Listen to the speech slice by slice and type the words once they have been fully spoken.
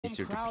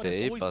easier to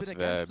play, but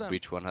where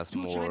Breach 1 has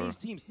more,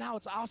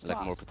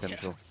 like more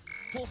potential.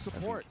 Full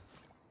support.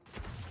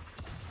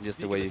 Just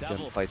the way you can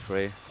fight for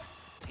A.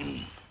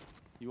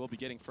 You will be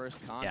getting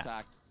first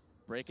contact,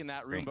 breaking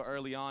that room but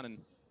early on, and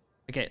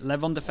okay,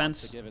 Lev on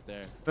defense,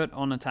 FUT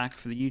on attack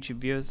for the YouTube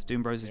viewers.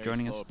 Doombros is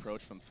joining us.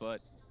 Approach from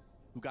FUT,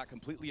 who got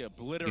completely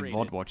obliterated.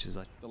 VOD watches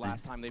the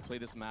last time they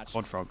played this match.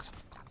 VOD frogs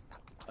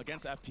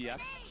against FPX.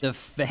 The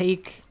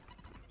fake,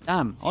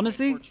 damn,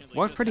 honestly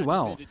worked pretty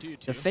well.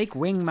 The fake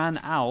wingman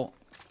out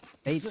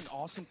baits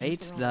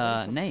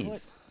the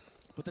nade.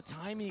 But the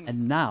timing,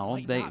 and now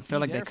they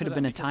feel like there could have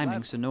been a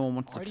timing, so no one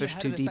wants to push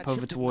too deep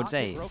over towards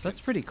A. So that's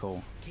pretty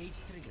cool.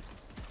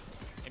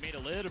 It made a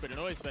little bit of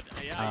noise, but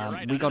yeah, you're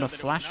right. We got a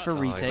flash for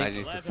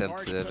retake.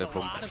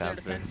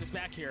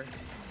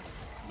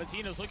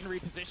 Mazzino's looking to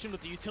reposition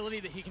with the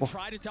utility that he can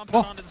try to dump it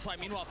onto the side.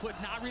 Meanwhile, FUT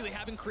not really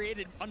having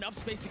created enough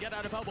space to get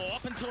out of elbow.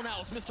 Up until now,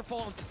 it's Mr.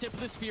 Fallen's the tip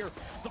of the spear,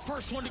 the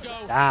first one to go.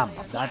 Damn,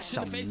 that's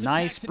some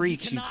nice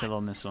breach util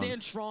on this one.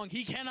 Stand strong,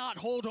 he cannot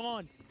hold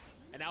on.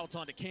 And now it's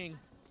on to King.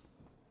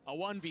 A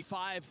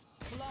 1v5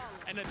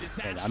 and a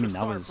disaster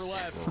start for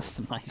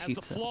Lev. Nice as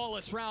the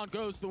flawless round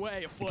goes the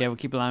way of FUT. Okay, we'll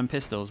keep an eye on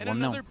pistols. And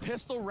another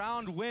pistol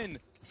round win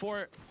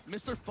for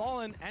Mr.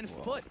 Fallen and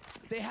FUT.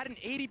 They had an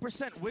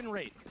 80% win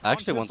rate. I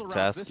actually want to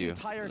ask you,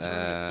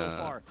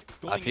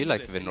 I feel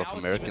like the North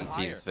American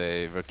teams,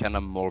 they were kind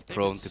of more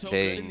prone to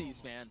playing,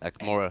 like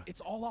more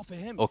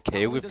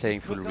okay with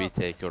playing full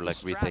retake or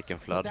like retake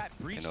and flood,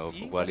 you know,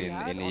 while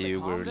in EU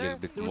we're a little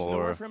bit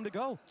more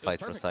fight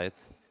for sight.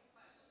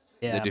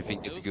 Yeah. Do you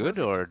think it's good,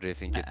 or do you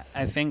think it's...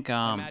 I think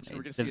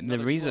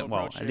the reason,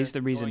 well, at least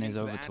the reason is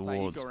over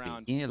towards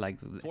B. Like,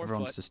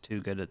 everyone's just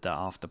too good at the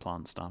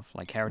after-plant stuff.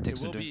 Like,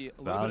 Heretics are doing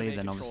early,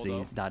 then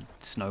obviously that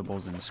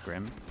snowballs in the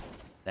scrim.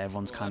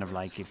 Everyone's kind of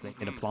like, if they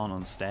hit a plant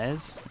on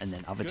stairs, and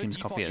then other teams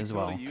copy it as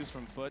well.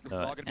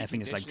 So I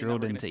think it's like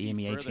drilled into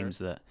EMEA teams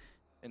that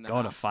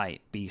gotta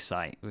fight B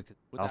site because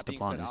after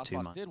plant is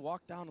too much.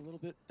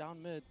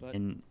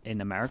 In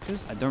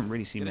Americas, I don't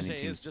really see many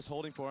teams just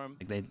holding for him.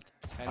 like they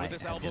fight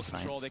with elbow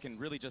control, sites. they can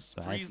really just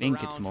So I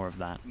think it's more of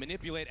that.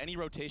 Manipulate any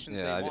rotations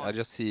yeah, they want. I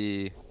just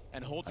see.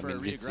 And hold I for mean,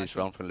 this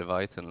round from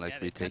Leviathan,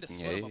 like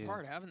retaking A.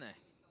 Apart, haven't they?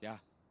 Yeah.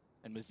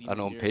 And I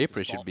know on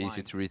paper it should be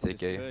easy to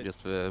retake A,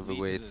 just the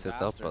way it's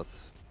set up, but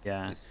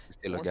yeah, it's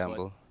still a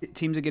gamble.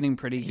 Teams are getting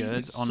pretty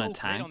good on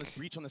attack,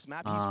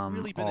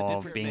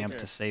 of being able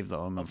to save the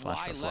Omen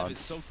flash for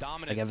floods.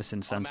 Like ever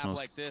since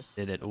Sentinels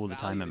did it all the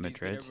time at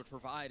Madrid.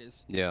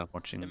 Yeah.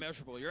 Watching.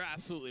 Immeasurable. You're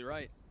absolutely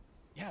right.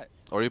 Yeah.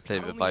 Or you play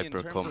the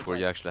Viper comp where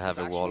you actually have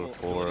a wall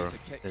for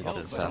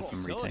the South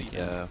and retake.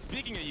 Yeah.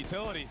 Speaking of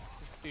utility,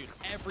 dude,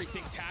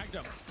 everything tagged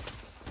him.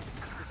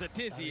 It was the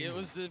dizzy, it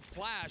was the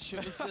flash,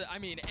 it was the, I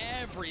mean,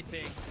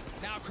 everything.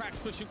 Now Crack's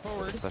pushing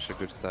forward. Such a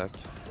good stack.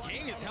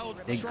 King is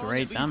held did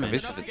great damage.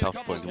 This is the tough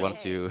point.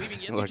 Once you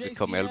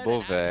come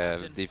elbow,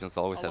 the defense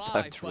always have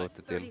time to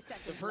rotate in.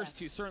 The first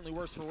two certainly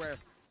worse for wear.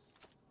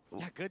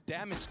 Yeah, good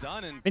damage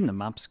done. And I think the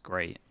map's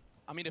great.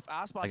 I mean, if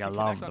Aspas like I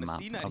love the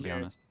map, I'll be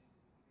honest.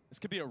 This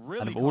could be a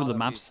really out of all the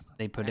maps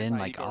they put in,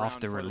 like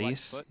after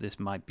release, this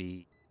might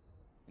be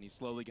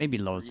maybe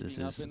Lotus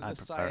is. I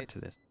prefer it to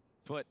this.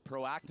 FUT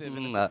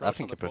proactive. I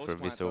think I prefer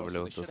this over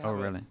Lotus. Oh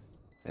really?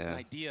 Yeah. An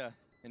idea,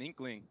 an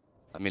inkling.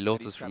 I mean,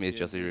 Lotus for me is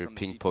just you're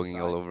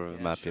ping-ponging all over the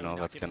map, you know,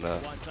 that's kind of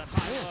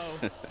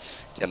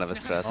a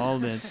strat. All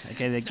this.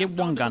 Okay, they get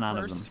one gun out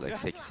of them. It's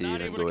like take C,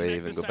 then go A,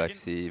 then go back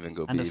C, then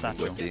go B, then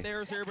go C.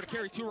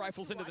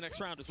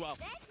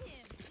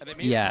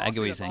 Yeah, I get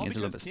what you're saying. It's a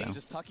little bit stale.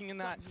 Just tucking in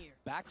that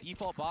back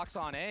default box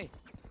on A.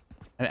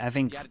 I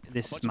think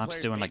this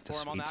map's doing like the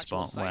sweet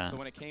spot where so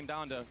when it came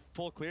down to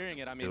full clearing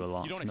it, I mean,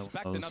 you don't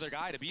expect another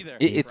guy to be there.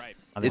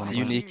 It's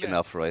unique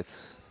enough, right?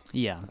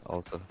 Yeah.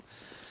 Also.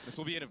 This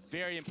will be a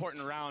very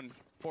important round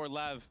for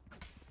LEV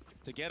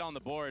to get on the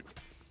board.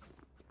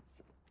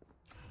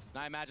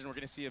 And I imagine we're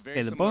going to see a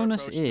very the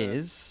bonus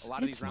is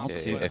it's not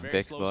too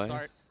FPX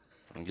boy.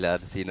 I'm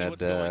glad seeing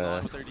that.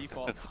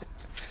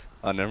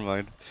 Oh, never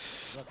mind.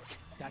 Look,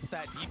 that's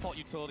that default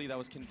utility that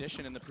was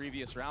conditioned in the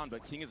previous round,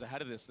 but King is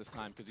ahead of this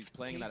time because he's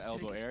playing in that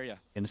elbow area.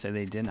 Gonna say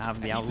they didn't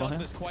have the outlaw. He does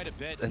this quite a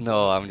bit.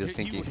 No, I'm just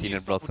thinking Cena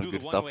brought some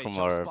good stuff from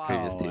our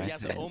previous team. He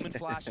has an Omen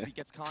flash if he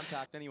gets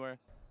contact anywhere.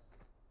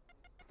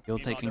 You're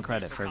taking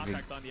credit for every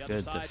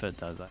good the FUT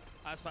does that.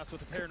 Aspas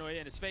with the paranoia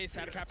in his face,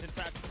 had a captain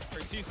sat, or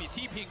excuse me,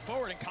 TPing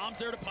forward, and Com's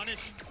there to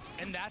punish.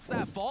 And that's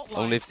that fault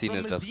line. Only if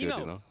Cena does good, you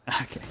know.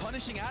 Okay.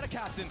 Punishing out a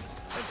captain.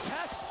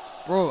 Tex.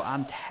 Bro,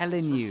 I'm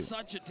telling you,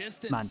 such a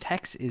distance. man,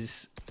 Tex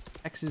has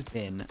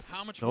been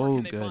so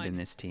good in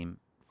this team.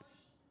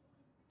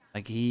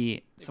 Like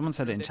someone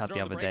said it in chat the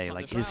other day,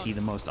 like, is he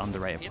the most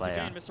underrated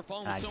player?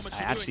 I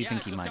actually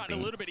think he might be.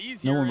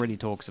 No one really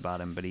talks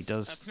about him, but he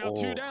does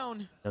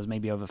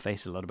maybe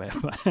overface a little bit.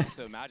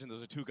 So imagine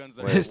those are two guns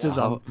that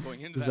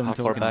how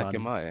far back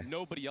am I?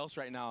 Nobody else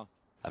right now.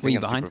 I think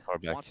I'm behind? super far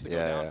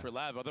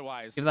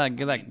back.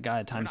 Give that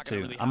guy times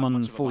 2. I'm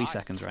on 40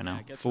 seconds right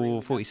now.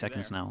 Full 40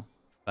 seconds now.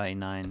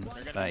 39,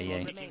 They're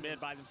 38. picking mid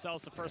by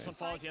themselves. The first one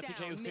falls.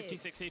 Yetujay with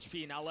 56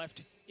 HP. Now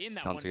left in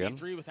that Count again.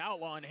 1v3 with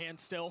Outlaw in hand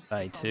still.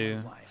 32,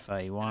 And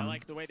 31, I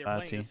like the way they're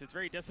playing 30. this. It's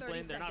very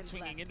disciplined. They're not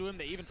swinging into him.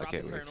 They even drop Okay,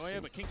 the we're paranoia,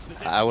 but King's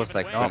position. I was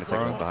given like away. 20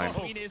 seconds behind.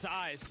 Between his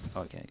eyes.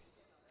 Okay.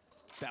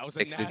 That was a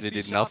Tex literally nasty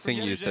did shot from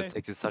nothing. You said Yetujay.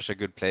 Tex is such a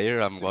good player.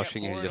 I'm So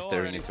watching and get he's just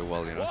forward staring into a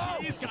wall, you know.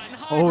 Whoa! He's gotten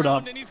high Hold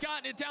ground up. and he's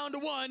gotten it down to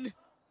 1.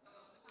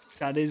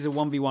 That is a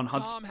 1v1.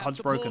 Tom has HUD's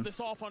to pull broken. this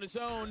off on his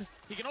own.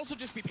 He can also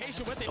just be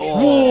patient with it.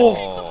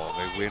 Oh,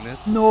 they win it.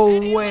 No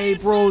way,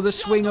 bro. The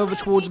swing over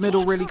towards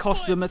middle really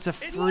cost them. It's a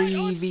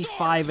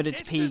 3v5 at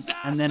its peak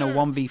and then a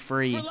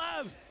 1v3.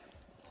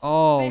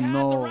 Oh,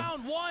 no.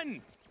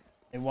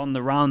 They won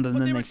the round and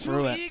then they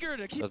threw it.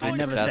 But I it's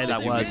never classic, say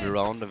that you word. win the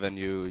round and then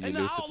you lose it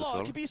as Outlaw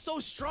well. can be so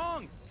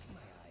strong.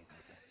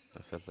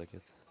 I felt like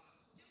it.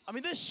 I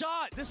mean,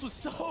 this was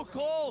so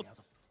cold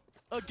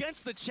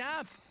against the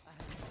champ.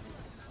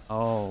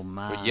 Oh, But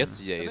man.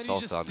 Yetujay is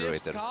also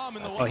underrated.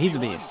 Oh, he's a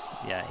beast.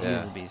 Yeah, he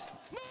is a beast.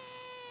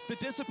 The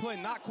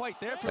discipline not quite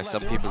there for Like Lev.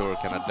 some They people were who are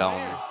kind of two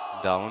down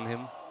players. down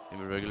him in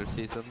the regular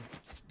season.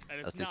 That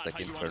is At least not like how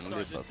you want to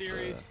internally, start but this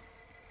series.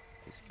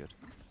 he's good.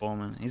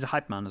 Foreman. He's a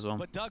hype man as well.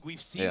 But Doug, we've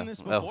seen Yeah,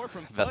 this well, before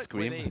from that FUT,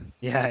 where scream.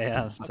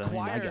 Yeah. So I mean,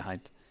 I acquire get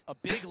hyped. a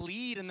big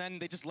lead and then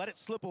they just let it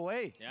slip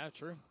away. Yeah,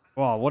 true.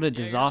 Wow, what a you're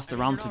disaster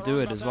not- round you're to not do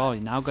wrong it about as well. that.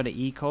 You now got an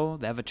eco.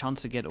 They have a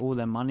chance to get all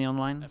their money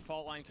online. That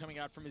fault line coming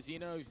out from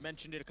Azino. We've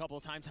mentioned it a couple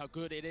of times how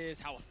good it is,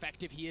 how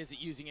effective he is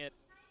at using it.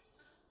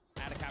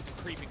 Atacaptain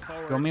creeping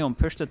forward. You want me on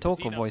push to talk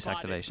or Azino voice spotted,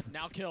 activation?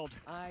 Now killed.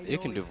 You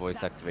can do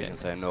voice activation,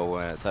 so I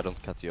know, so I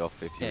don't cut you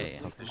off if you Yeah.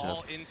 don't push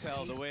All that.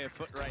 intel the way of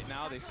FUT right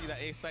now. They see that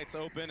A site's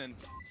open and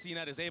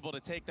CNET is able to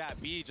take that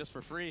B just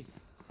for free.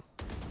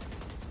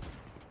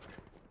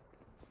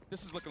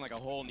 This is looking like a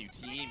whole new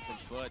team from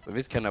FUT. But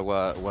this kind of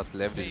what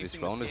LEV did this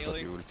Facing the round is what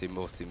scaling. you will see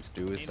most teams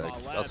do is like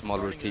Meanwhile, a Lev small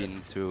starting to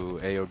routine to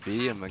A or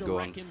B and then Have to go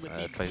on reckon with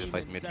these try to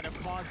fight demons mid. that have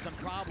caused them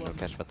You know, problems.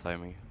 catch that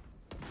timing.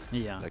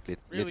 Yeah. Like Really,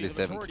 literally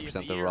the majority of 70% the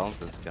of year.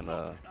 rounds is kind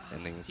of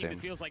ending the Team, it same.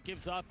 feels like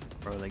gives up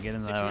Bro, they're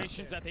getting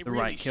situations that they the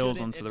really right kills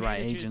shouldn't, onto the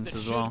right advantages agents that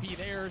as should well. be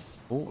theirs.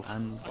 Oh,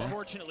 and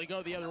Unfortunately,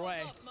 go the other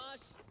way.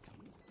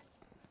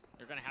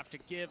 They're going to have to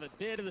give a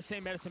bit of the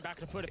same medicine back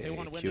to FUT if they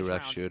want to win this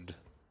Q-Rack round. should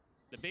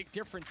The big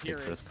difference take here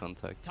first is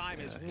contact. time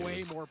is he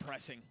way will. more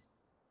pressing.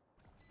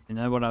 you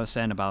know what I was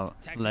saying about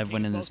Tex and Lev King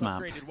winning both this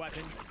map? upgraded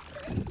weapons.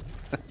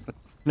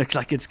 Looks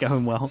like it's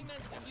going well.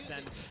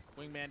 Send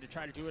Wingman to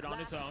try to do it on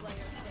his own.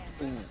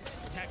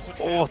 Tex with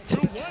Oh, the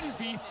Tex.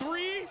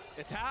 1v3.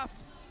 It's half.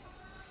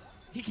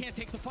 He can't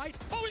take the fight.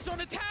 Oh, he's on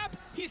a tap.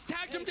 He's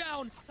tagged him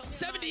down.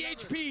 70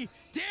 HP,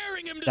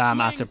 daring him to Damn,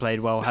 swing. Atta played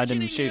well. Had him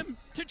beckoning shoot. him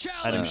to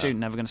Had him challenge. shoot.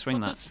 Never going to swing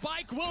But that. the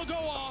spike will go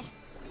off.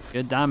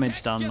 Good damage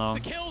Tex done gets though. the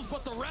kills,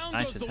 but the round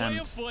Nice goes the way of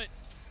attempt. FUT.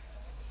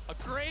 A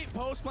great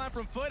post plan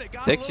from FUT. It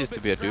got Tex a little used to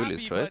bit be a scrappy,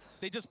 duelist, but right?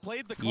 they just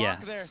played the clock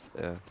Yes. there,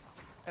 Yeah.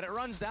 and it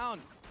runs down.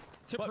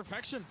 To But-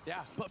 perfection.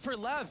 Yeah, but for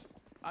Lev,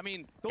 I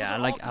mean, those Yeah, are I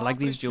like all these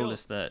confidence kills.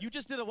 duelists that. You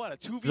just did a what, a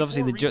 2v4 Because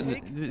obviously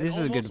retake and this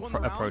is a good almost won the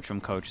round? approach from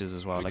coaches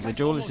as well. We Like the Tex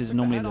duelist almost is took the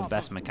normally head the off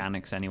best of-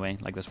 mechanics anyway.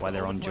 Like that's why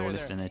they're on One player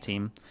duelist there. in a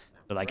team.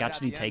 But like Right at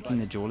actually the end, taking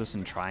the but- duelist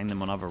and trying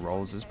them on other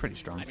roles is pretty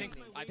strong. I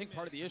think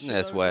part of the issue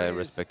That's though, why I is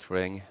respect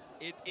Ring.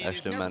 it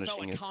actually never managing felt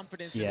like it.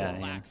 confidence Yeah, is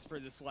yeah. relaxed for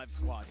this Lev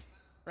squad.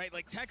 Right,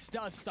 like Tex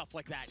does stuff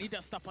like that. He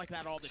does stuff like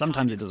that all the time.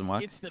 Sometimes it doesn't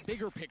work. It's the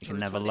bigger picture. can It's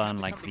never when they have learn,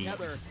 to like, come the-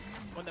 together,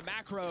 when the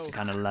macro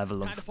Kind of level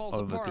kind of of falls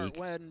apart, overpeak.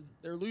 when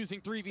they're losing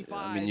 3v5.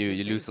 I mean,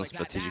 you lose on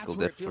strategical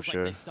depth for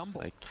sure.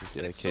 Like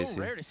And it's Casey. so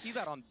rare to see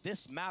that on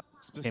this map.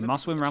 Okay,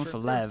 must win round for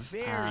They're Lev,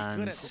 very good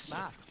and at this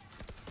map.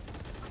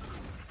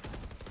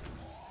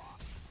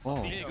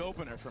 oh, Big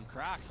opener from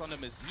Cracks onto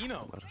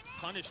Mazzino.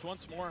 Punished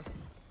once more.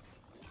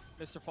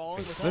 Mr. Fallen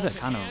with Coulda ult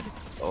in kinda- hand.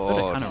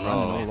 Oh kinda run no.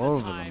 all And the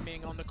over them.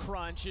 timing on the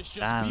crunch is just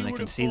Damn, they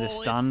can see the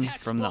beautiful. stun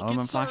It's from the textbook Omen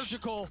and flash.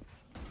 surgical.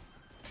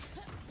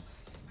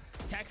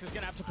 Tex is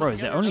gonna have to put bro, is it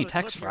together only another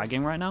Tex clip here.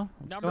 fragging right now?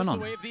 What's Numbers going on?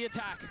 away of the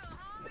attack.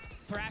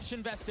 Thrash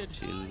invested.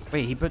 Chill.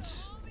 Wait, he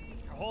puts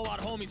A whole lot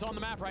of homies on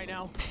the map right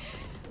now.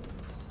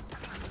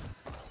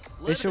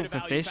 Little Fischl bit of for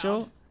value Fischl.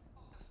 found.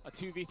 A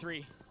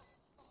 2v3.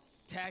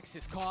 Tex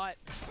is caught.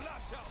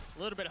 A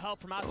little bit of help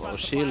from outside. Oh, the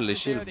shield, flashes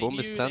shield. there. They Bomb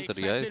is knew, planted,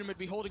 they expected guys. him would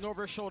be holding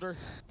over his shoulder.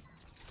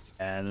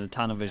 and the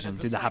tunnel vision. as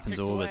the Dude, that spike happens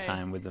ticks all the away,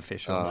 time with the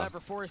Fischl. Lev are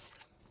forced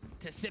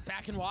to sit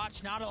back and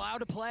watch, not allowed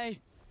to play.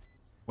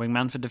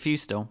 Wingman for defuse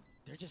still.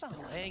 They're just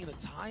delaying the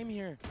time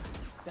here.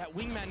 That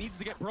wingman needs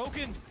to get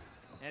broken.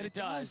 And it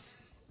does.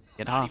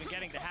 Get Not half. even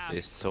getting to half.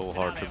 It's so And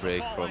hard now to they have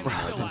break a fall from line.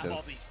 They still have all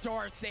defense. these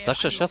darts. They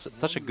Such have- a I mean,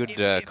 such a good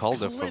it's call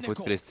there from clinical.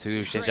 FUT players to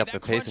change Right, up the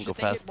that pace and go crunch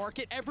that they hit fast.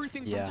 market,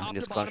 everything Yeah. from top And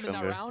to just bottom crunch in that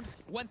from there. round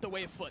went the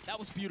way of FUT. That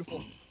was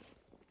beautiful.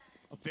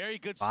 A very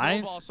good 5?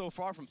 snowball so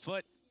far from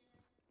FUT.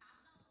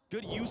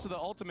 Good use of the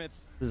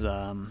ultimates. This is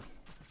A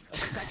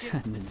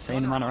second an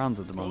insane amount of rounds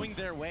at the going moment.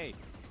 their way.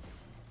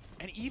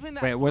 And even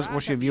that Wait, thrash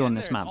what's your at the view on end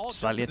this there, it's map? all just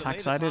Slightly to delay the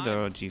attack-sided, time.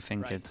 or do you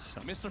think Right. it's...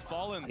 Mr.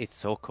 Fallen. It's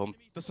so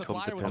The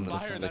supplier with the dependent.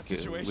 fire in that Like we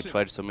situation.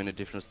 tried so many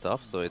different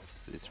stuff, so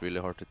it's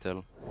really hard to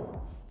tell.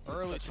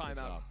 Early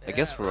timeout. I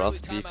guess for early us,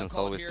 timeout defense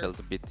call always here. felt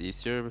a bit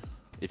easier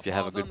if you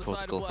have a good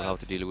protocol for how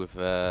to deal with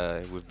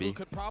B. Who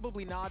could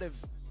probably not have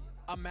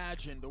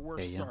imagined a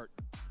worse start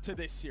to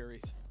this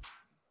series.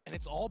 And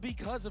it's all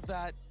because of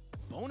that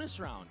bonus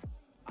round.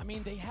 I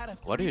mean, they had a.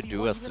 What do you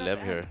do as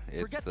LEV here?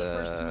 Forget the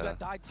first two that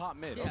died top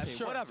mid. Yeah, okay,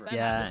 sure. whatever.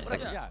 Yeah,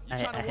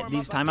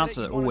 these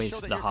timeouts are always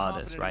the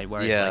hardest, right?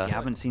 Where it's like you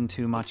haven't seen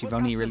too much. You've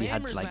only really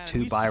had like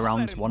 2 buy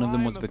rounds. One of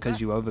them was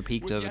because you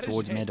over-peaked over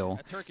towards middle,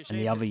 and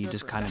the other you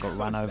just kind of got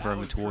run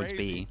over towards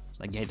B.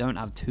 Like you don't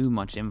have too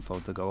much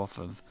info to go off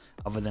of,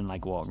 other than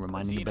like what,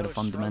 reminding a bit of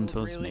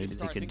fundamentals. Maybe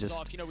they could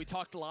just take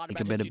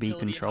a bit of B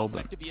control,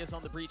 but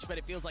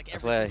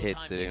that's why I hate,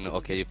 you know,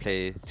 okay, you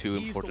play 2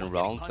 important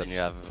rounds and you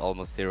have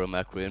almost 0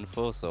 macro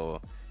info,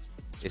 so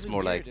it's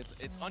more like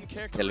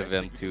telling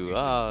them to,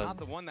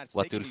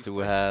 what tools do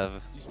we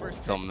have,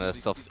 some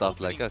soft stuff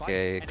like,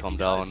 okay, calm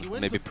down,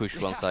 maybe push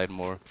one side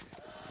more.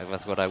 Like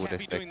that's what I would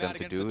expect them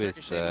to do,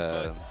 is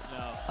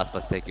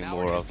Aspas taking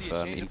more of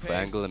an info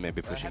angle and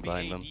maybe pushing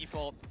behind them.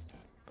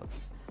 But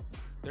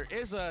there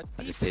is a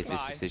I just hate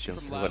these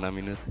decisions when I'm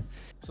in it.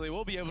 So they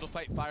will be able to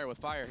fight fire with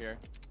fire here.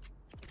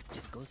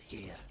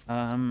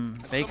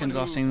 Bacon's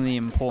asking the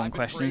important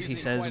questions. He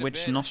says,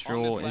 which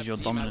nostril is your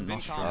dominant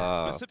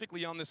nostril?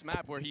 Specifically on this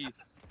map where he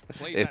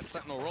plays that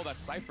sentinel role,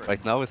 that's Cypher.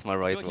 Right now it's my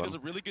right one.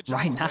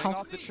 Right now?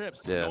 Off the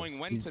trips, knowing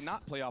when to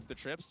not play off the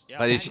trips.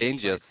 But it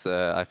changes,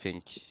 I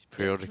think,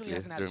 periodically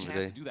during the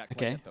day.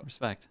 Okay,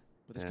 respect.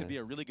 But this could be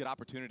a really good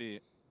opportunity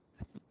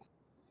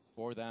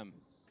for them.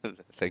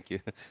 Thank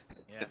you.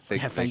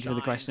 Thank you for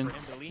the question.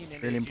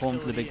 Really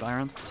important for the big buy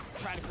round.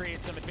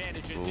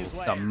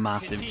 Got a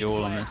massive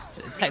duel on this.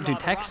 Dude,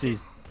 Tex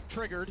is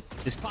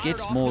just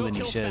gets more than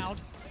he should.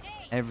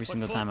 Every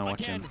single time I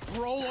watch him.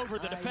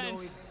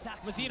 It's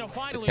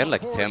kind of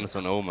like Thames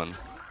on Omen.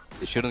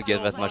 He shouldn't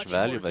get that much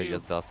value, but he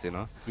just does, you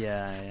know?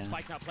 Yeah.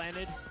 Spike not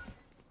planted.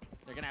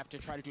 They're gonna have to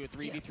try to do a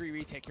 3v3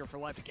 retake here for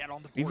LEV to get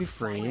on the board.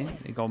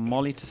 3v3. They got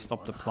Molly to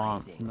stop the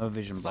plant. No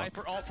vision block.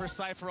 Cypher ult for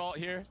Cypher ult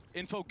here.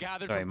 Info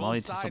gathered Sorry, from Molly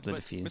both to stop sides, the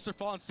but defuse. Mr.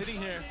 Fallen sitting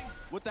here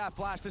with that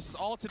flash. This is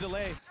all to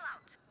delay.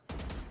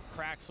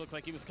 Cracks looked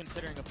like he was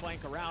considering a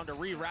flank around a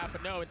re-wrap,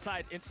 but no,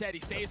 instead he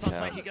stays on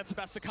site. He gets the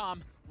best of comm,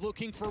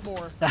 looking for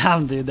more.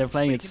 Damn, dude, they're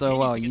playing it so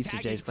well.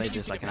 UCJ's played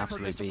this like an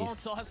absolute beast.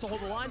 Still has to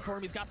hold the line for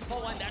him. He's got the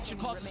fault line. That should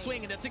cause a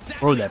swing, and that's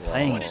exactly. Bro, they're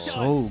playing it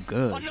so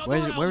good.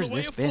 Where's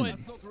this been?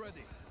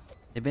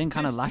 They've been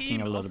kind of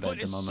lacking a little bit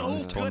at the moment on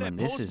this tournament.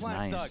 This is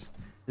nice.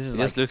 This is it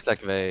just looks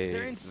like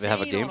they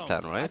have a game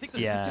plan, right? I think the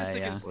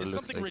statistic is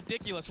something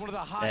ridiculous. One of the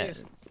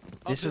highest.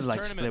 This is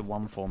like split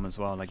 1 form as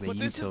well. Like the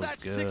util's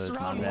good,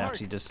 man. They're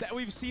actually just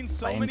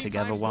playing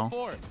together well.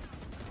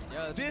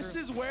 This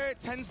is where it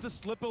tends to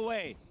slip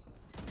away.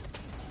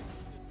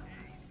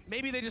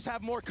 Maybe they just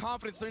have more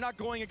confidence. They're not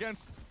going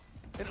against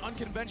an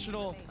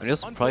unconventional. I'm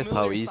just surprised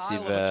how easy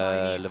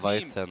the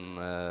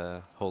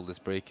Leviathan hold is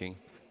breaking.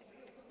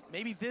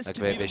 Maybe this like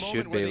could be they the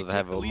should moment be where able to they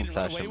have take the lead Omen and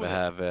run Flash away and with we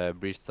it. have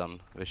Breach Stun.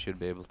 They should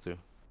be able to.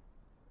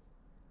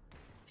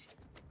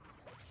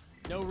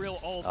 No real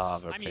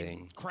ults. They're I mean,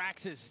 playing.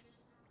 Cracks is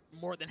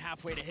more than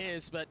halfway to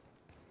his, but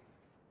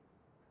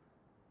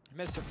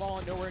Mr.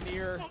 Fallen nowhere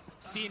near.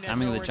 I'm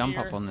going to jump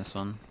up on this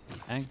one.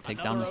 Okay,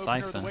 take down the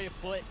Cypher. 2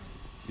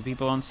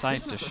 people on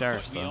site, the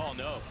Sheriffs though.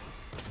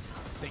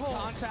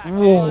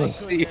 Whoa!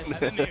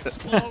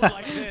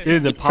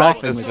 Dude, the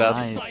parking was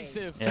nice.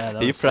 Yeah,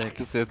 that was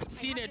practiced it.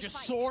 Cena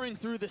just soaring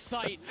through the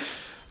site.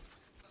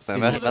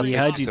 He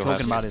heard you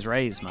talking about his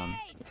raise, man.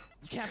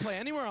 You can't play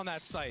anywhere on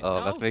that site.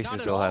 Oh, that makes me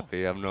so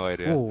happy. I have no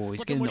idea. Oh,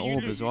 he's getting the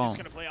orb as well.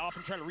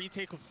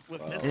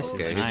 This is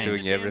nice. He's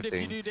doing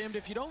everything. If you do, damned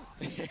if you don't.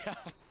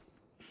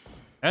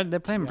 They're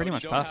playing pretty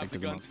much perfect. You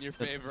don't have the guns in your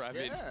favor. I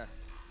mean,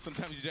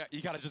 sometimes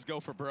you gotta just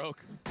go for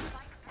broke.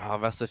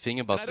 That's the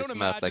thing about this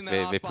map, like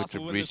they put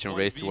the breach and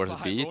race towards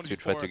B to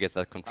try to get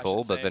that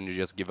control, but then you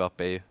just give up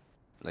A.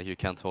 Like you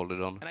can't hold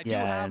it on.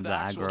 Yeah, and the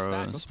aggro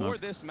and before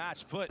this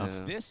match, FUT,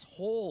 this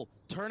whole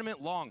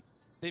tournament long,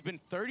 they've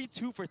been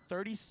 32 for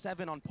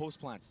 37 on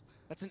post plants.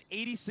 That's an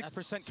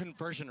 86%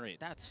 conversion rate.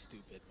 That's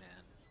stupid,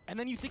 man. And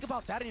then you think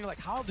about that and you're like,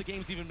 how have the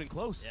games even been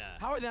close? Yeah.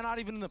 How are they not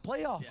even in the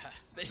playoffs?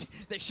 Yeah.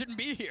 They shouldn't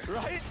be here.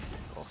 Right?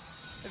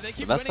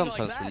 That's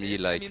sometimes for me,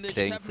 like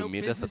playing for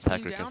me as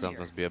attacker can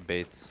sometimes be a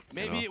bait.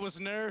 Maybe it was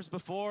nerves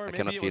before. I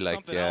kind of feel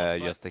like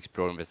just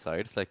exploring the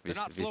sides, like these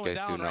guys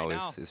do now,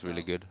 is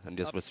really good, and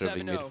just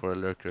reserving mid for a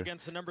lurker.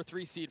 Against the number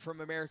 3 seed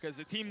from America, is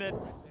a team that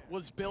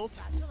was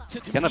built to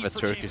compete kind of a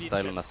for Turkish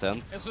style in a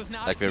sense.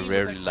 Like we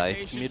rarely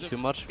like mid too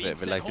much. We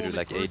like to do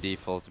like A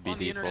defaults, B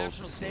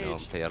defaults, you know,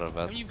 play out of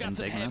that. You've got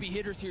some heavy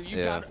hitters here.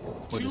 You've got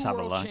we'll just have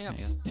a luck.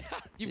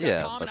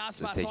 Yeah, but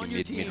taking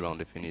mid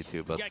round if you need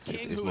to, but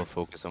it's more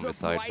focused on the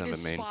sides and the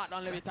mains.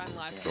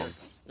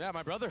 Yeah,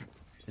 my brother.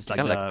 It's like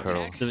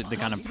the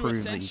kind of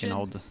prove that you can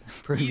hold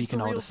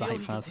the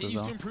site fast as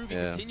well. He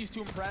continues to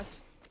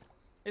impress.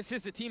 This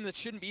is a team that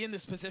shouldn't be in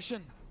this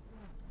position.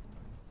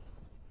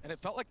 And it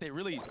felt like they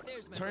really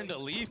turned a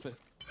leaf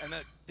and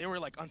that they were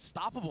like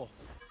unstoppable.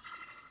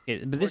 Yeah,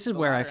 but this is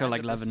where I feel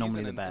like LEV are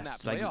normally the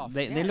best. Like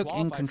they look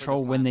in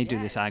control when they do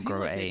this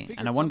aggro A,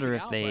 and I wonder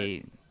if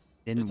they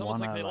didn't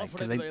want to, like,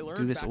 because they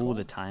do this all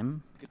the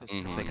time.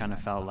 They kind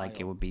of felt like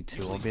it would be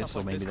too obvious,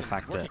 or maybe the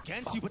fact that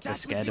they're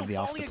scared of the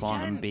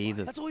afterplant, and B,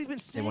 that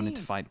they wanted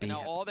to fight B.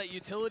 Now all that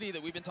utility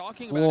that we've been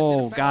talking about.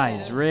 Whoa,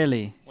 guys,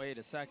 really? Wait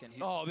a second.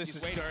 Oh, this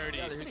is dirty.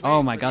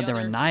 Oh my God, they're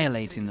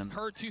annihilating them.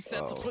 Heard 2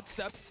 sets of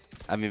footsteps.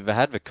 I mean, they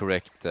had the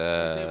correct.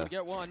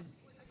 Get one.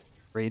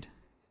 Read.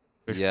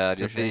 Yeah,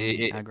 just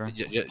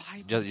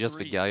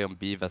the guy on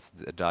B that's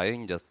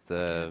dying, just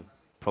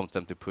prompt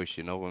them to push,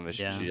 you know, when they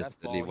should just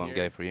leave one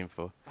guy for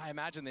info. I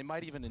imagine they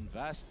might even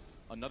invest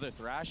another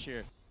Thrash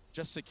here,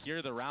 just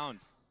secure the round.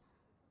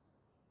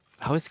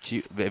 How is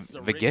cute? The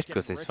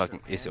Geckos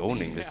is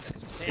owning this.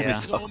 Yeah.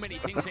 So many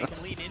things they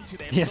can lean into.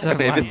 Yes,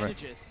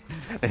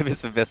 maybe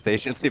it's the best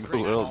agent in the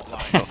world.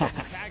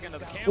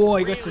 Whoa,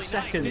 he gets a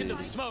second.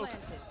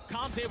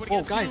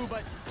 Oh, guys.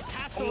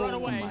 Oh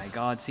my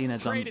God, Cena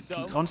done.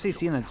 Honestly,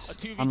 Cena's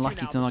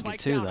unlucky to not get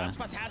 2 there.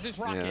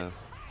 Yeah.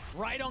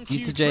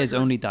 UTJ has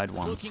only died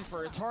once.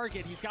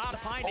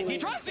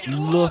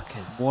 Look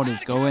at what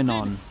is going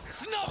on.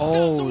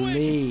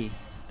 Holy.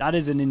 That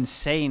is an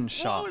insane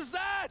shot. What was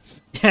that?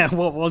 Yeah,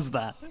 what was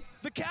that?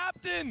 The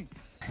captain!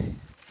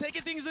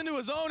 Taking things into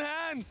his own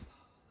hands.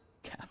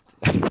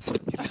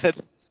 Captain.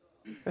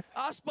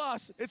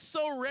 Aspas, it's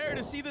so rare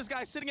to see this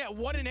guy sitting at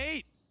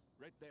 1-8.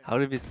 How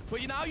did we...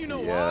 But now you know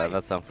why. Yeah,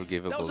 that's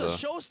unforgivable. That was a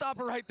showstopper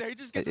right there. He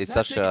just gets it's his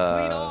head such taken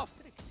clean a off.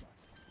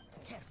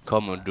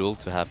 common duel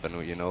to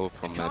happen, you know,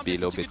 from B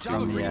low bit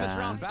 2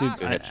 Yeah,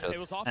 dude,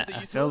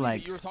 I feel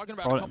like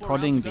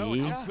prodding B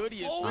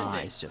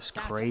is just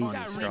crazy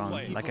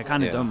strong. Like, I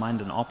kind of don't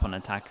mind an op on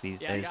attack these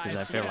days, because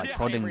I feel like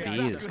prodding B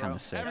is kind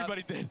of sick.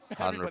 Everybody did.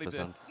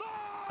 100%.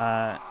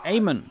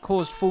 Eamon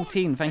caused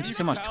 14. Thank you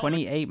so much.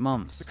 28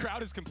 months. The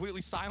crowd is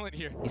completely silent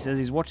here. He says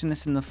he's watching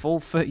this in the full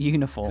FUT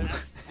uniform.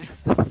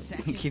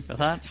 Thank you for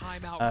that.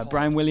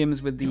 Brian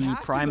Williams with the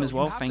Prime as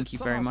well. Thank you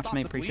very much,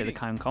 mate. Appreciate the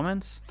kind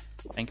comments.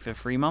 Thank you for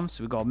 3 months.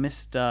 We've got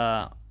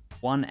Mr.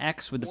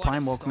 1X with the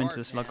Prime. Welcome into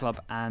the Slug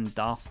Club. And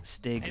Darth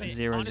Stig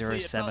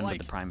 007 with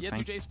the Prime.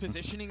 Thank you.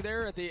 Positioning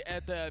there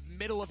at the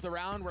middle of the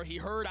round where he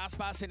heard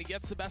Aspas and he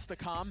gets the best of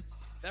calm.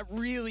 That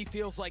really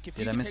feels like if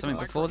you I miss something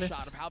before this?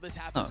 shot of how this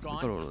half is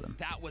gone, all of them.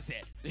 that was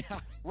it. Yeah,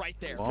 right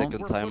there.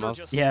 Second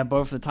timeout. Yeah,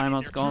 both the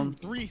timeouts gone.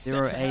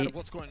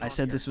 0-8. I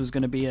said this was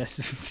going to be a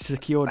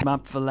secured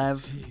map for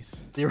LEV.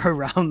 0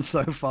 rounds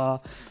so far.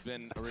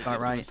 Quite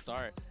right.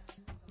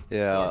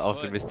 Yeah,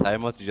 after this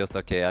timeout, you just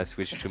I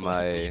switched to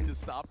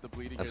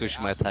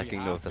my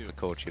attacking notes as a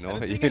coach. You know,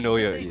 you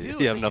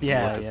have nothing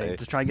more to say.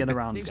 Just try to get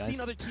around,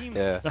 guys.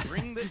 Yeah.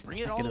 Bring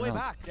it all the way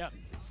back. Yeah.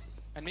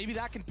 And maybe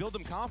that can build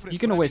them confidence. You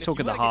can always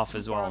talk at the half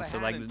as well. So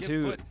like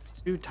the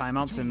two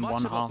timeouts in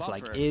one half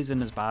like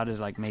isn't as bad as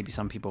like maybe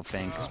some people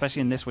think.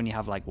 Especially in this when you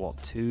have like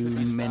what 2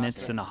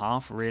 minutes and a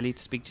half really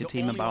to speak to your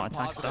team about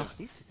attack stuff.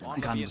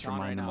 And kind of just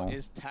remind them all.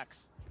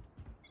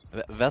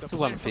 That's the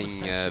one thing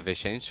they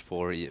changed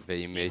for the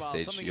EMA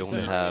stage. You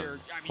only have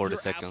 40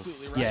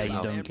 seconds. Yeah,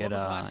 you don't get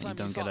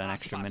an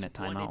extra minute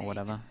timeout or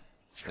whatever.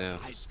 Yeah.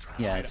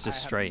 Yeah, it's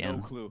just straight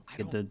in.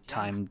 Get the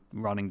time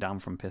running down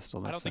from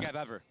pistol. I don't think I've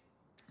ever.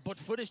 But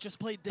FUT has just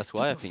played this. That's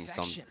why I think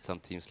some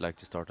teams like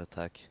to start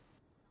attack.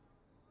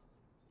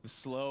 The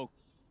slow,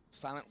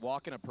 silent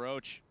walk-in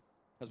approach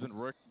has been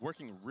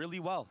working really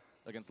well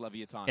against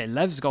Leviathan. Yeah,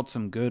 Lev's got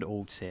some good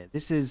ults here.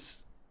 This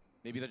is...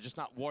 Maybe they're just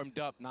not warmed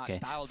up, not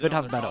dialed in. FUT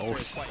have better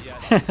ults.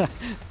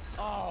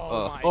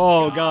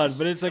 Oh God,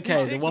 but it's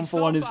okay. The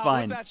 1-for-1 is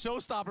fine. That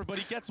showstopper, but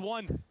he gets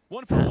one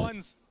for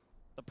ones.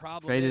 The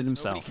problem traded is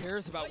himself. Nobody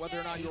cares about whether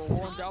or not you're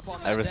warmed up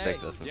on that I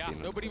respect day. that. Yeah,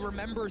 nobody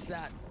remembers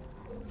that.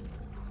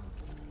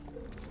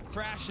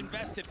 Thrash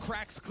invested,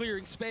 cracks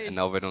clearing space. And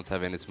now we don't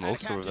have any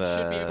smokes for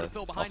the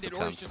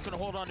or he's just going to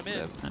hold on to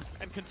mid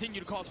and continue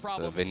to cause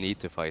problems. So they need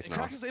to fight now.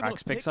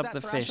 Krax picks up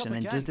the fish, and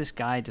then does this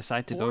guy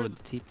decide to go with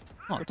the TP?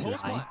 Not too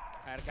high.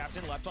 Had a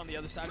captain left on the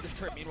other side of this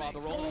trip. Meanwhile,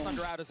 the roll of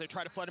Thunder out as they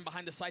try to flood him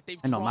behind the site. They've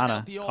no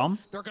matter. Come.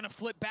 They're going to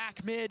flip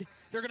back mid.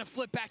 They're going to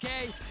flip back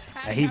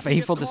A.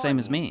 He fought the same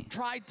as me.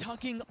 Tried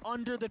tucking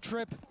under the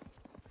trip.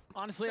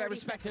 Honestly, I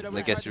respect it.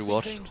 I guess you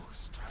watched.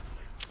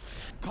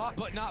 Caught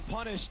but not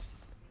punished.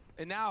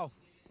 And now.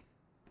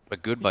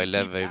 But good by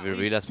LEV, we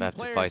realize we have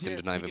to fight and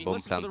deny the bomb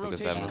plant because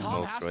they have no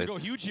smokes, right?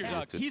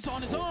 He's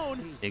on his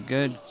own. You're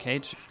good,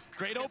 Cage.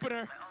 Great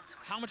opener.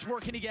 How much more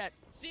can he get?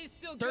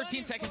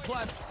 13 seconds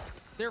left.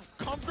 They're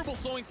comfortable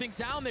slowing things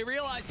down. They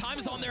realize time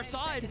is on their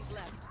side.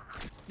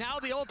 Now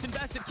the ult's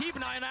invested. Keep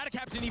an eye on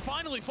Captain. He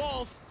finally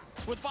falls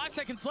with 5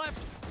 seconds left.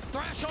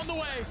 Thrash on the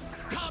way.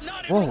 Calm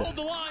not able to hold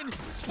the line.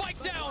 Spike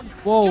down.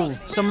 Whoa,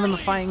 some of them are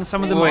fighting,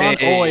 some of them aren't.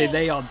 Boy,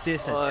 they are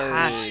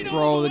disattached,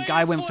 bro. The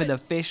guy went for the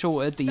fish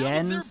ult at the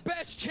end. Their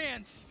best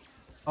chance.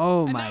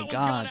 Oh my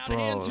God,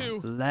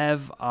 bro.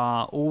 LEV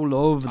are all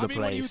over the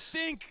place.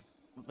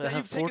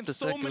 They've taken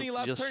so many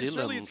left turns,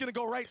 surely it's gonna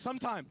go right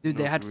sometime. Dude,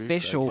 they had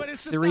fish ult.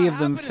 3 of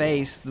them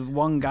face. The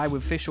one guy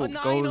with fish ult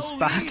goes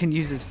back and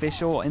uses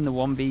fish ult in the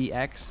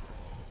 1vx.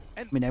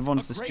 I mean,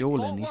 everyone's just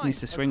dueling. He needs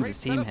to swing his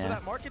team here.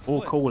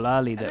 All cool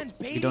early that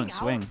you don't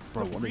swing.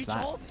 Bro, what is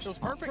that? It was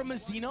perfect. From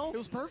Mazino, it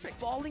was perfect.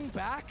 Falling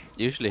back.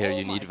 Usually here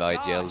you need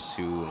VIGL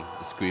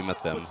to scream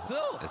at them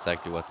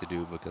exactly what to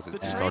do, because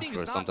it's just hard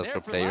for sometimes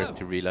for players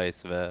to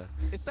realize the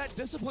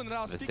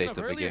state of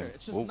the game.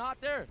 It's just not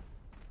there.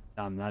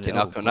 Damn, that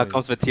okay, now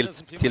comes the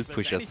tilt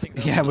pushes.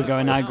 Yeah, we're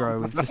going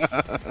aggro.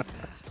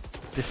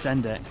 Just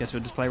send it. Guess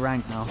we'll just play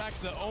ranked now.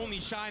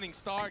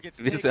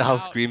 This is how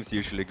screams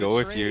usually go.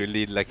 If you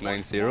lead like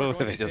 9-0,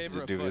 they just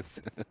do this.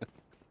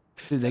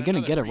 Dude, they're gonna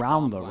get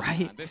around though,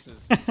 right?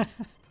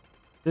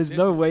 There's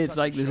no way it's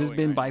like this. Has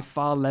been by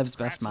far Lev's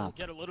best map.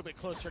 Get a little bit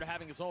closer to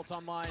having his ult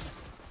online.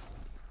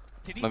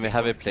 I mean,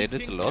 have they played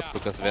it a lot?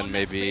 Because then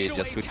maybe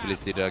just FUT Police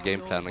did a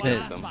game plan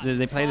against them.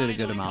 They played it a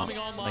good amount.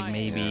 Like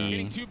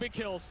maybe,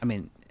 I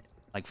mean,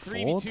 like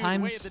 4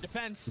 times?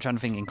 I'm trying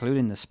to think,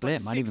 including the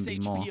split, might even be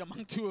more.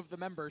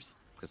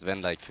 Because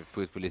then, like,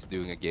 FUT Police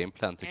doing a game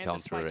plan to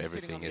counter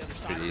everything is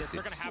pretty easy.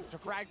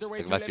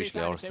 Like, that's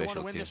usually our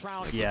specialty.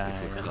 Yeah.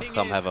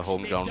 Some have a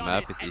home ground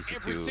map, it's easy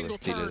to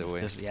steal it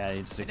away. Yeah,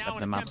 you just accept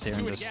the maps here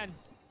and just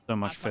so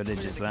much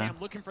footage is there.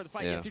 Looking for the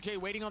fight. F2J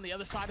waiting on the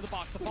other side of the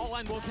box. The fault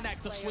line will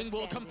connect. The swing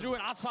will come through,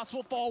 and Aspas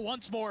will fall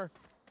once more.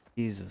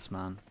 Jesus,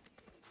 man.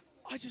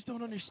 I just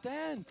don't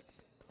understand.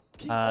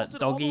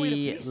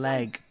 Doggy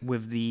Leg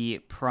with the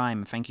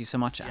Prime, thank you so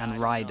much, and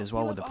Ride as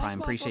well with the Prime.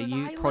 Appreciate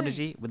you.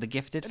 Prodigy with the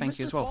gifted, thank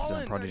you as well for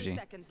the Prodigy.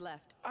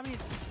 I mean,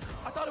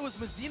 I thought it was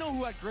Mazino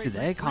who had great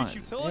breach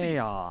utility. They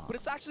are. But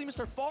it's actually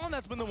Mr. Fallen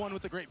that's been the one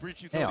with the great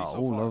breach utility. They are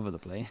all over the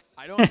place.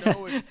 I don't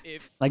know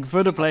if like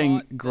FUT are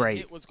playing great.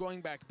 It was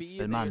going back B,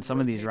 but man, some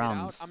of these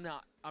rounds.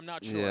 I'm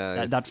not sure.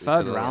 Yeah, that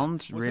third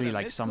round really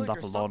like summed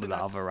up a lot of the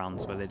other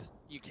rounds where they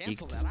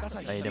just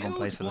played. Everyone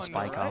plays for the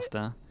spike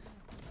after.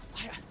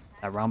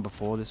 That round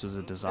before this was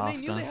a disaster.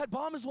 And they knew they had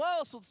bomb as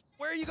well, so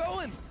where are you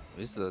going?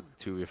 This is a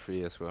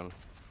 2v3 as well.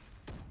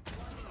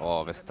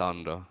 Oh, the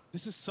stun though.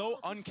 This is so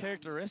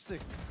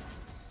uncharacteristic.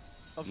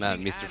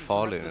 Man, Mr.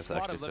 Fallen is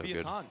actually so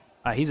good.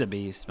 He's a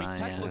beast, man.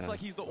 Tex looks like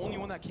he's the only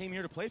one that came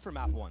here to play for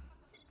map 1.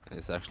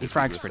 It's actually he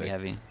frags pretty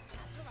heavy.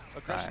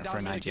 For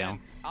an IGL.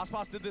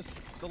 Aspas did this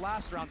the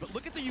last round, but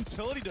look at the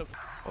utility to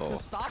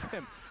stop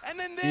him. And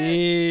then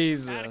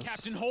this! Jesus.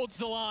 Captain holds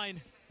the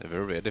line.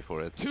 They're ready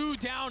for it. 2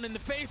 down in the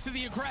face of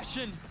the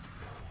aggression.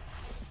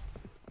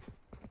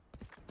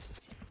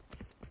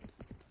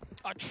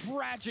 A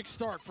tragic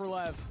start for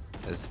Lev.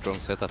 A strong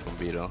setup from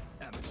B though.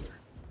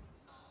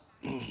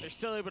 They're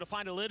still able to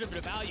find a little bit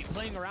of value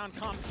playing around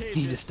Com's cage.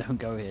 You just don't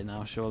go here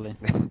now, surely.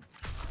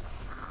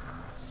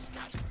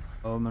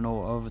 Omen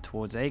all over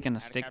towards A, gonna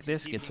stick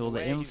this, gets all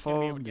the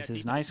info. This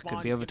is nice,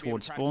 could be over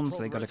towards spawn,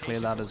 so they gotta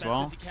clear that as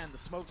well.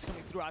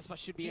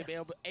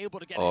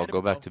 Oh, go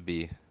back to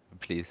B,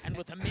 please.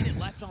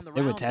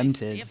 They were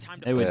tempted.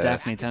 They were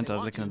definitely tempted. I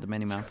was looking at the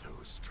minimap.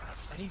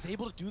 And he's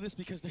able to do this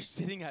because they're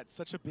sitting at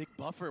such a big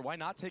buffer. Why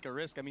not take a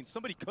risk? I mean,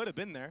 somebody could have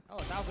been there. Oh,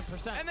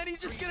 1000%. And then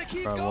he's just gonna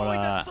keep Bro,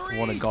 going. That's 3.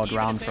 What a god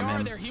round from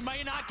him. He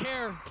might not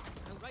care.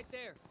 Right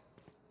there.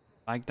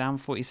 Like down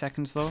 40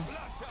 seconds though.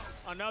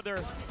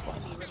 Another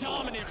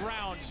dominant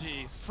round,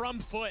 from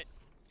FUT.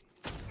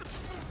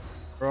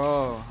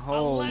 Bro,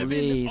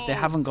 holy, they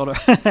haven't got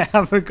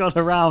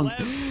a round.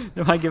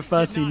 They might get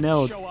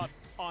 13-0.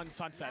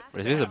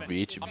 Is this a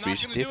breach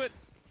diff?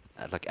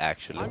 Like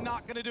actually. I'm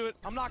not gonna do it.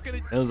 I'm not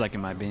gonna. Feels like it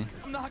might be.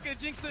 I'm not gonna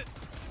jinx it.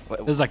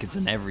 Feels like it's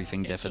an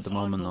everything diff at the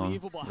moment though.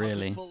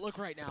 Really. Look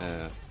right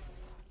now.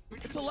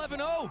 It's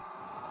 11-0.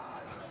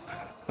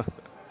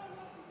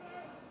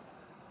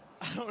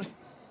 I don't.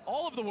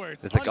 All of the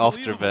words. It's like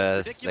after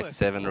the like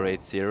 7 or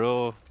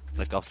 8-0,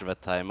 like after that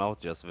timeout,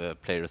 just the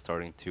players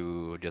starting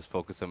to just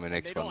focus on the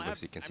next one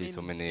because you can see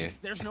so many.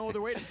 There's no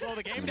other way to slow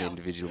the game down.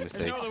 Individual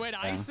mistakes. There's no other way to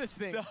ice this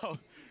thing. No.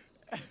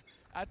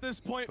 At this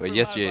point, well,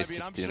 yet is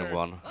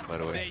 16-1, by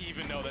the way. They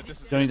even know that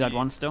this is you only died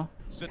one still.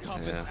 The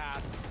toughest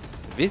ask.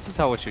 This is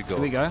how it should go.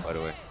 Here we go. By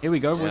the way. Here we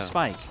go with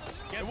Spike.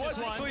 It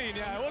wasn't clean.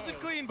 Yeah, it wasn't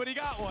clean, but he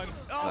got one.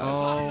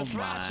 Oh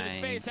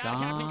my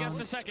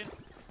god.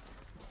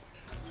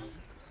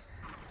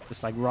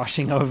 Just like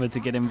rushing over to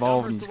get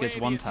involved and just gets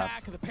one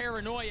tap.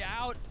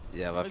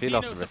 Yeah, but I feel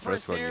after the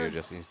first one you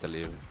just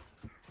instantly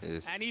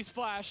and he's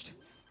flashed.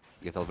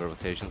 Get all the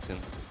rotations in.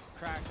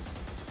 Cracks.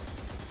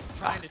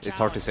 It's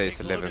hard to say it's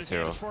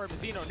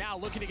 11-0. Now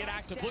looking to get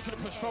active, looking to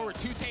push forward.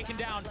 2 taken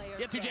down.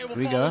 F2J will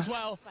fall go as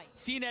well.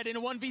 CNET in a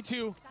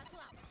 1v2.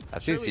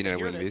 I've seen CNET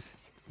win this.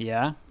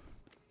 Yeah.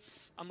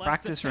 Unless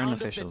practice or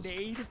unofficials?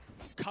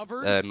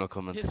 No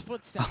comment. His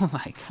footsteps. Oh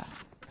my god.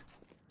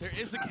 There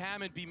is a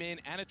cam in B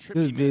main and a trip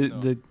B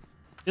main, you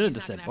should have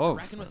just said both.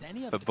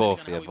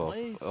 Both, yeah,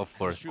 both. Of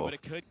course, true, both. But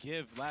it could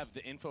give Lev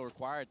the info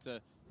required to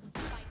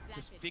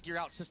just figure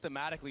out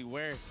systematically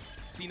where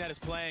CNET is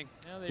playing.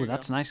 Oh,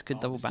 that's nice. Good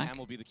double back. Cam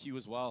will be the cue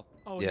as well.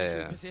 Oh,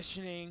 yeah.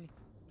 Positioning.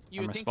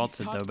 Camera spots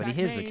it though, but he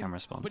hears the camera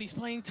spot. But he's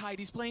playing tight.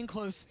 He's playing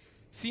close.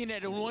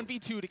 CNET in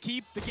 1v2 to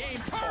keep the game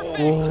perfect.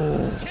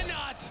 Oh.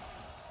 Cannot.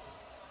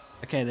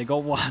 Okay, they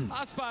got one.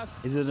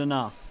 Aspas. Is it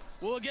enough?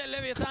 We'll get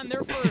Leviathan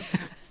there first.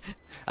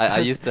 I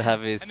used to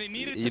have this,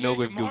 you know,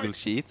 with Google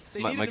Sheets,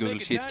 my Google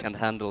Sheet can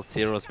handle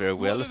zeros very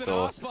well,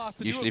 so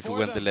usually if we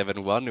went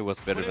 11-1, it was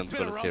better than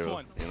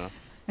 12-0, you know?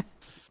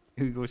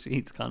 Google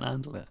Sheets can't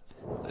handle it.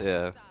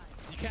 Yeah.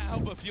 You can't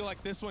help but feel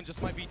like this one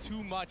just might be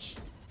too much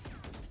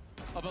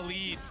of a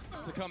lead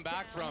to come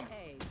back from.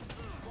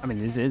 I mean,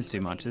 this is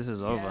too much. This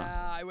is over.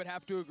 Yeah, I would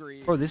have to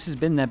agree. Bro, this has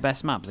been their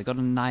best map. They got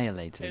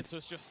annihilated. This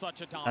was just such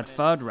a dominant, that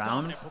third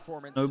round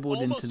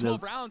snowballed into the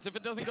rounds. If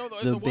it doesn't go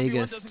the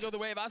biggest, doesn't go the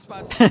way of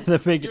Aspas,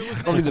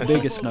 probably the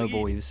biggest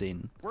snowball we've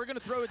seen. We're gonna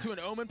throw it to an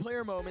Omen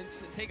player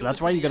moment and take a That's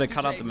why you got to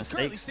cut out the who's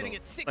mistakes. currently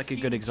It's sitting at like a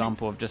good 16-2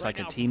 example of just right like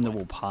a now team that for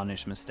will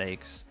punish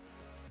mistakes.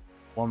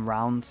 One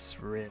round's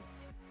really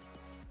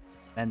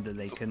meant that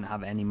they couldn't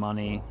have any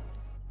money.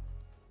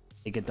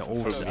 They get the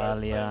ults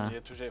earlier.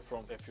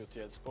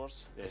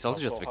 It's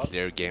also just a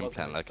clear game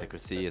plan, like I could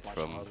see it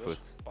from FUT.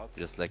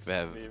 Just like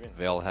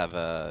we all have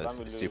a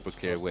super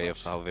clear way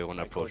of how we want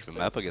to approach the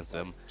map against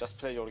them. Just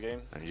play your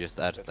game. And you just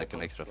add like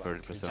an extra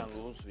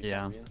 30%.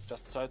 Yeah.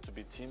 Just try to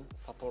be team,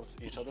 support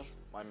each other.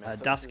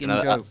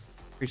 Daskin Joe,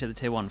 appreciate the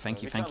tier 1.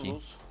 Thank you, thank you.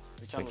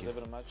 We can lose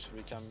every match.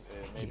 We can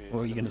maybe. What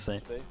were you gonna say?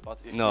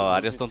 No,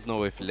 I just don't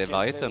know if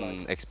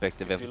Leviathan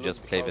expected them to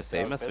just play the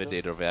same as we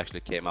did, or we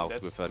actually came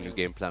out with a new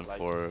game plan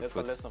for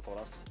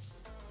FUT.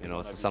 You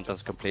know, so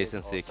sometimes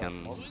complacency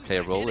can play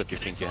a role if you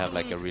think you have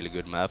like a really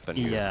good map and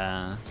you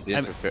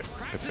didn't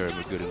prepare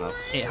it good enough.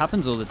 It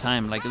happens all the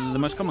time. Like the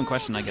most common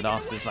question I get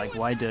asked is like,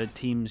 why do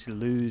teams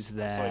lose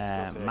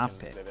their map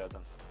pick?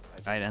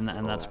 Right, and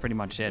that's pretty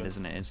much it,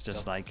 isn't it? It's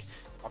just like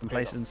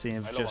complacency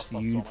of just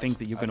you think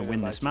that you're going to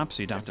win this map,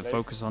 so you don't have to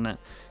focus on it.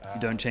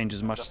 You don't change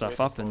as much stuff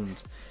up,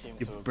 and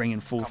you bring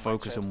in full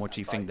focus on what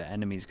you think the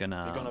enemy's going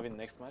to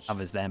have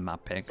as their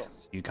map pick. So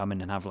you come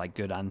in and have like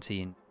good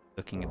anti and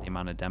looking at the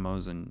amount of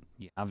demos, and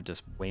you have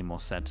just way more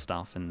set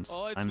stuff, and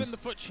it's been the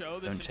FUT show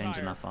this don't change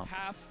enough up.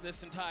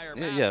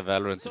 Yeah,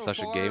 Valorant is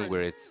such a game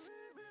where it's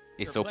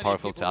so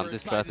powerful to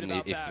anti-strat, and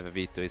if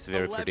Vito is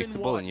very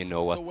predictable and you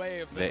know what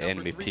the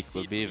enemy pick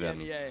will be,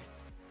 then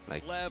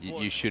like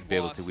you should be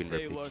able to win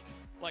their pick.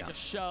 Like a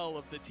shell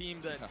of the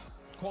team that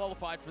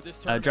qualified for this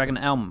tournament. Dragon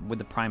Elm with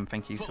the Prime,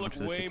 thank you so much for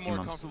the 16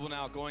 months.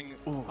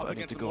 Ooh, I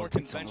need to go and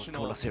take some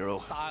Cola Zero.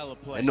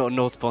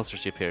 No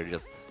sponsorship here,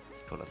 just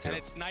Cola Zero.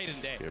 And it's night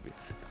and day.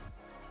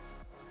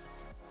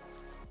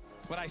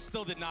 But I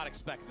still did not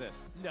expect this.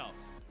 No,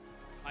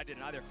 I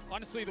didn't either.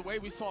 Honestly, the way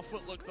we saw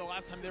FUT look the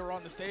last time they were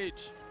on the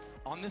stage.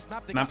 On this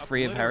map, they map got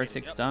 3 of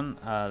Heretics done.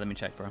 Let me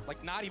check, bro.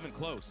 Like not even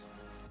close.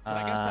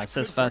 I guess that it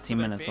says 13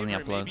 minutes on the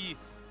upload. Maybe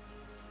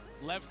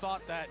Lev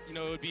thought that, you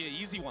know, it would be an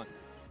easy one.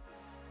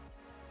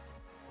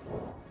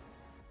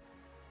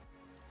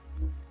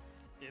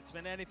 It's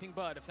been anything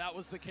but, if that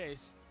was the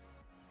case.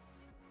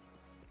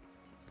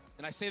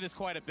 And I say this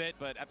quite a bit,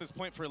 but at this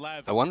point for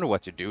Lev, I wonder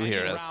what you do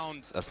here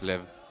as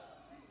Lev.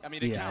 I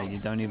mean, yeah, you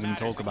don't even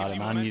talk about it,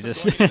 man. You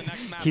just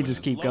you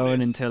just keep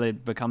going until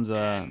it becomes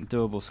a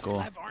doable score.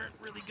 Lev aren't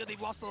really good. They've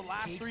lost the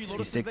last 3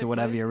 You stick to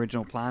whatever your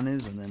original plan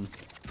is, and then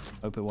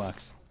hope it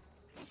works.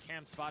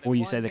 Or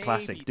you say the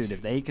classic, dude,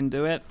 if they can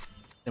do it,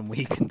 then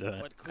we can do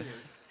it.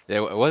 Yeah,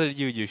 what did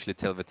you usually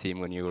tell the team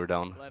when you were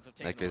down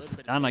like this?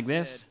 Down like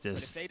this?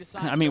 Just,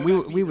 I mean,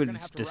 we would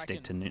just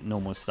stick to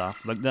normal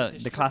stuff. Like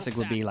the classic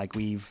would be like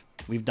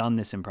we've done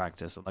this in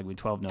practice, or like we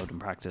 12-0'd in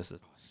practice.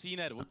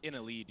 CNED in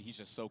a lead, he's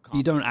just so confident.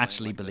 You don't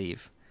actually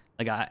believe.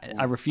 Like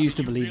I refuse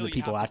to believe that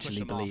people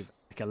actually believe.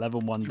 Like a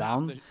level 1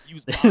 down,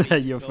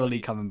 that you're fully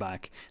coming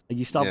back. Like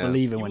you start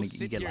believing when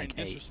you get like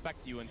 8.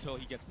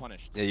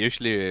 Yeah,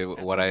 usually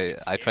what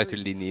I try to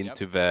lean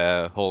into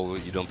the whole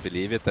you don't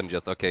believe it and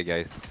just, okay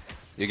guys,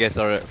 you guys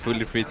are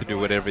fully free to do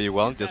whatever you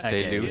want, just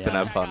play loose and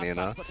have fun, you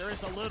know?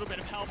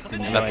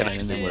 And that can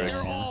actually work.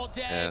 They're all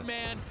dead,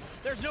 man.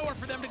 There's nowhere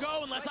for them to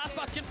go unless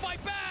Aspas can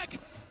fight back.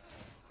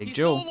 Big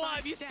Joe. He's still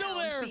alive, he's still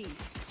there.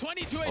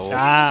 22 HP.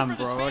 Damn,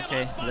 bro,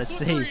 okay, let's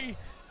see.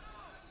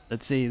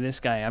 Let's see this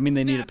guy. I mean,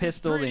 they need a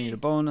pistol, they need a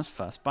bonus,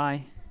 first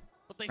buy.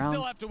 But they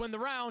still have to win the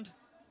round.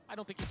 I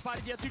don't think he's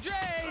spotted yet.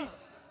 2J!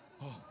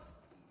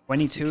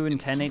 22 and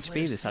 10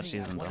 HP, this actually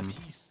isn't dumb.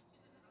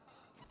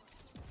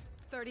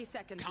 30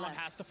 seconds Colin left.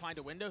 has to find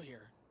a window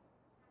here.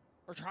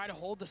 Or try to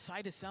hold the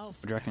site itself.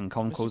 Do you reckon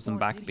Colin calls them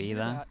back B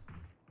there?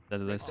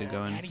 Instead of those two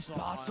going?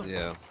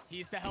 Yeah.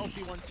 He's the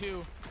healthy one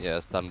too. Yeah,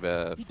 stun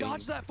the He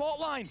dodged that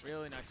fault line.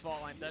 Really nice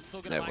fault line. That's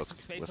still gonna buy some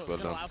space, so it's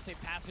gonna allow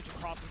safe passage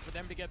across him for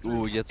them to get through.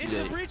 Ooh, yet Into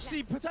the breach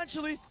seat,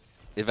 potentially.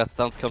 If that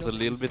stance comes a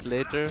little bit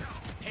later.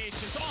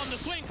 Patience on the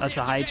swing. That's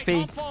a high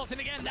HP. Falls, and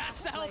again,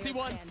 that's the healthy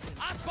one.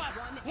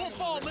 Aspas will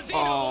fall.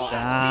 Oh,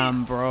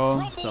 damn,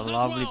 bro. It's a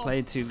lovely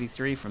play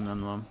 2v3 from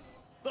them, though.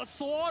 The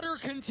slaughter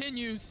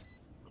continues.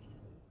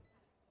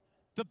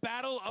 The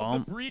battle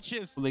of the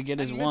breaches. All they get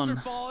is and one.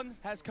 Mr. Fallen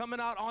has coming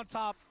out on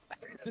top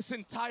this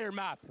entire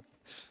map.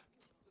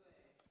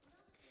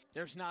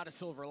 There's not a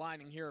silver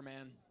lining here,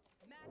 man.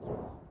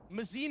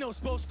 Mazzino's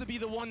supposed to be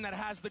the one that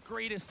has the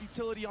greatest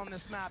utility on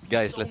this map. He's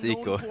Guys, so let's known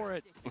eco. for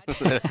it.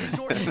 In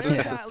North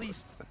America, at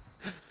least.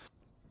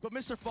 But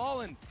Mr.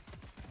 Fallen,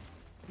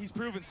 he's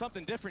proven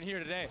something different here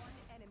today.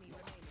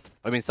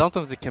 I mean,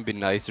 sometimes it can be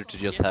nicer to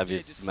just have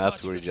these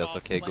maps where you just,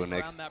 okay, go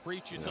next.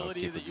 Breach You know,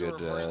 utility keep that it you were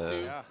good.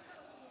 referring to.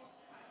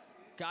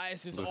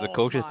 Guys, Because the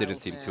coaches didn't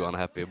seem too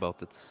unhappy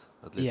about it.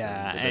 At least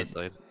yeah, on their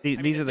side.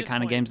 these are the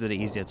kind of games that are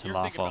easier to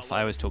laugh off.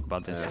 I always talk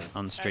about this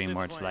on stream,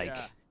 where it's like,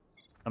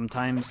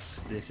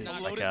 sometimes this is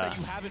like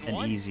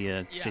an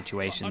easier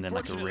situation than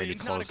like a really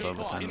close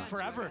overtime.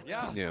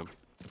 Yeah.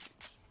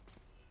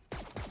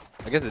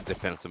 I guess it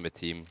depends on the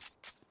team.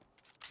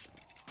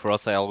 For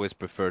us, I always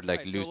preferred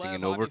like losing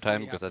in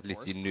overtime because at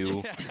least you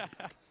knew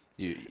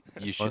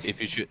you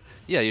should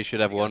you should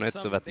have won it,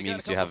 so that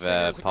means you have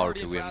power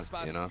to win,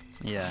 you know.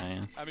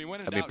 Yeah. I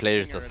mean,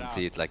 players doesn't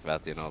see it like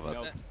that, you know.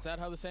 But is that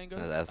how the saying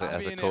goes? As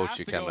a coach,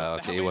 you can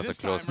okay, it was a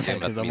close game.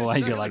 Because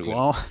otherwise you're like,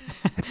 well,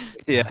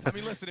 yeah,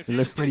 it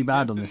looks pretty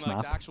bad on this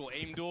map.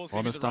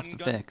 All the stuff to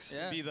fix.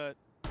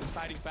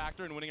 Deciding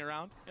factor in winning a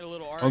round.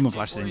 Omen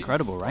Flash is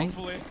incredible, right?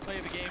 Play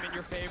the game in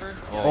your favor.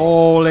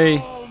 Holy!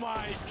 Oh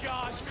my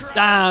gosh!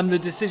 Damn, the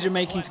decision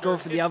making to go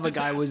for the other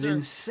guy was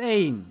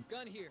insane.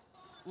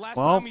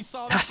 Well,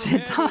 that's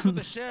it done.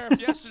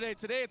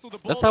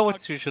 That's how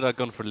you should have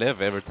gone for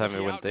LEV every time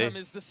we went A.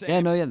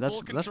 Yeah,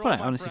 that's what I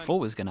honestly thought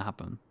was gonna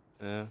happen.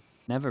 Yeah.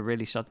 Never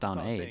really shut down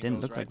A. It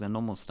didn't look like the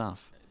normal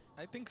stuff.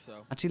 I think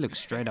so. Actually, looked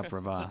straight up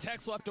reverse.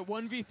 Tex left a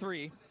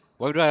 1v3.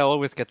 Why do I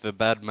always get the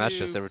bad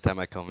matches every time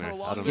I come here?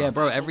 I don't know. Yeah,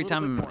 bro. Every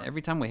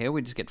time we're here,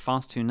 we just get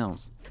fast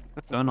 2-0s.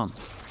 Going on.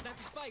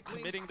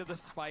 Committing to the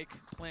spike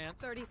plant.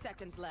 30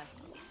 seconds left.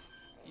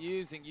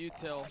 Using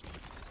util.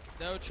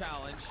 No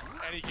challenge.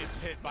 And he gets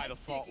hit by the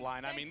fault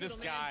line. I mean, this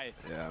guy.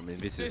 Yeah, I mean,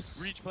 this is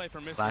reach play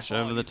from Mr. Flash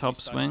over the top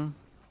swing.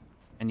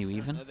 Can you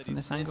even from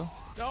this angle?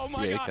 Oh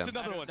my gosh, can.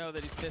 another one. I don't know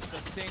that he's missed a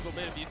single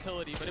bit of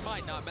utility, but it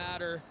might not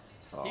matter.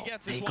 He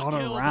gets his They one got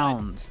kill,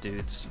 around,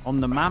 dudes. On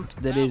the map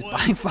that is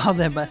by far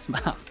their best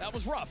map. That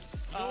was rough.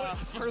 That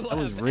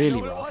was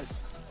really rough.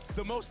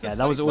 Yeah,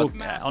 that was all.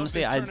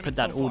 Honestly, I'd put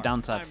that all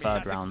down to that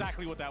third round.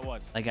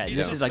 Like,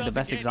 this is like the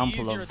best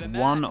example of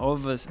one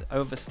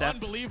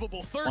overstep,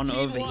 one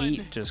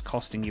overheat, just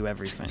costing you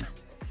everything.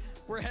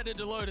 We're headed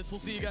to Lotus. We'll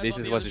see you guys. This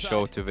is what you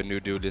show to the new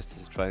duelists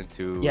is trying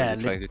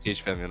to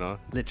teach them, you know.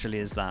 Literally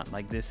is that.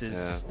 Like, this is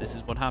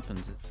what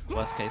happens. It's the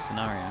worst case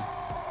scenario.